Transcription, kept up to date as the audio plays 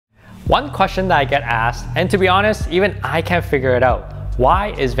One question that I get asked, and to be honest, even I can't figure it out.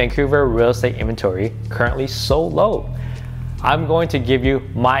 Why is Vancouver real estate inventory currently so low? I'm going to give you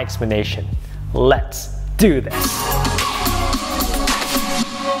my explanation. Let's do this.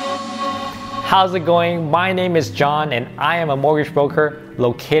 How's it going? My name is John and I am a mortgage broker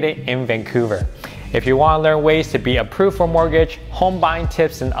located in Vancouver. If you want to learn ways to be approved for mortgage, home buying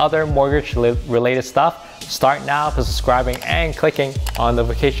tips, and other mortgage related stuff, start now by subscribing and clicking on the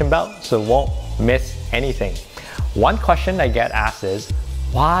notification bell so you won't miss anything. One question I get asked is,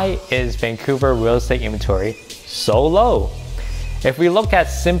 why is Vancouver real estate inventory so low? If we look at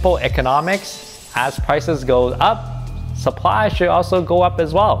simple economics, as prices go up, supply should also go up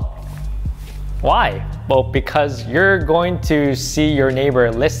as well. Why? Well, because you're going to see your neighbor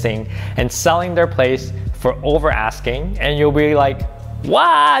listing and selling their place for over asking, and you'll be like,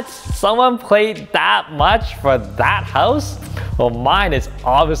 what? Someone paid that much for that house? Well, mine is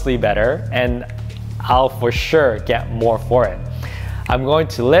obviously better and I'll for sure get more for it. I'm going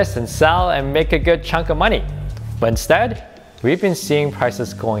to list and sell and make a good chunk of money. But instead, we've been seeing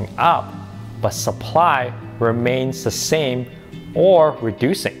prices going up, but supply remains the same or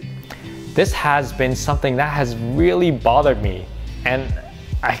reducing. This has been something that has really bothered me and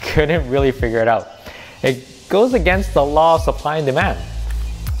I couldn't really figure it out. It goes against the law of supply and demand.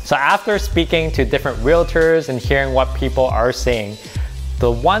 So after speaking to different realtors and hearing what people are saying,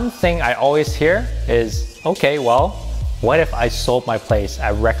 the one thing I always hear is, okay, well, what if I sold my place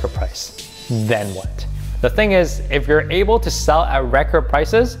at record price? Then what? The thing is, if you're able to sell at record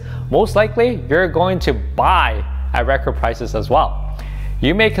prices, most likely you're going to buy at record prices as well.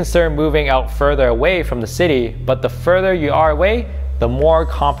 You may consider moving out further away from the city, but the further you are away, the more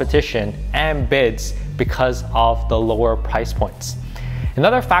competition and bids because of the lower price points.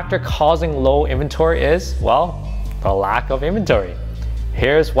 Another factor causing low inventory is, well, the lack of inventory.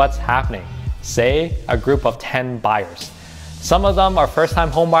 Here's what's happening. Say a group of 10 buyers. Some of them are first-time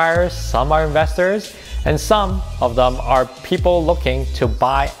home buyers, some are investors, and some of them are people looking to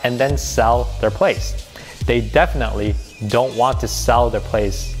buy and then sell their place. They definitely don't want to sell their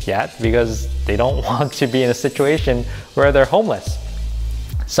place yet because they don't want to be in a situation where they're homeless.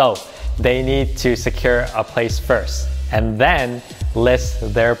 So they need to secure a place first and then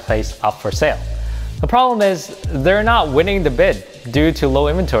list their place up for sale. The problem is they're not winning the bid due to low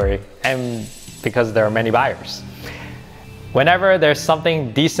inventory and because there are many buyers. Whenever there's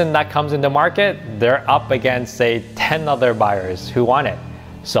something decent that comes in the market, they're up against, say, 10 other buyers who want it.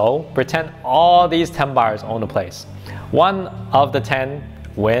 So pretend all these 10 buyers own a place. One of the 10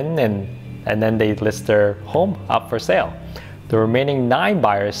 win and then they list their home up for sale. The remaining 9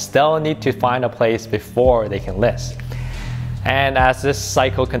 buyers still need to find a place before they can list. And as this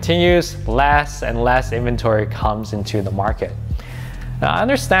cycle continues, less and less inventory comes into the market. Now, I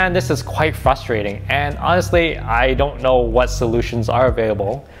understand this is quite frustrating, and honestly, I don't know what solutions are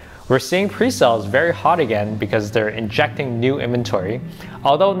available. We're seeing pre-sales very hot again because they're injecting new inventory,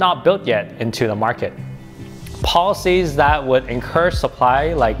 although not built yet, into the market. Policies that would encourage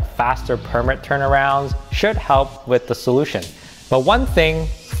supply, like faster permit turnarounds, should help with the solution. But one thing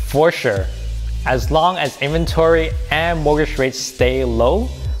for sure, as long as inventory and mortgage rates stay low,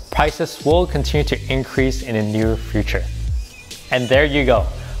 prices will continue to increase in the near future. And there you go.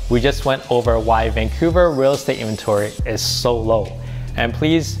 We just went over why Vancouver real estate inventory is so low. And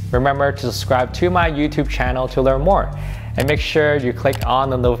please remember to subscribe to my YouTube channel to learn more. And make sure you click on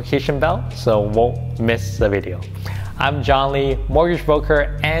the notification bell so you won't miss the video. I'm John Lee, mortgage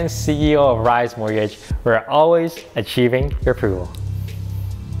broker and CEO of Rise Mortgage. We're always achieving your approval.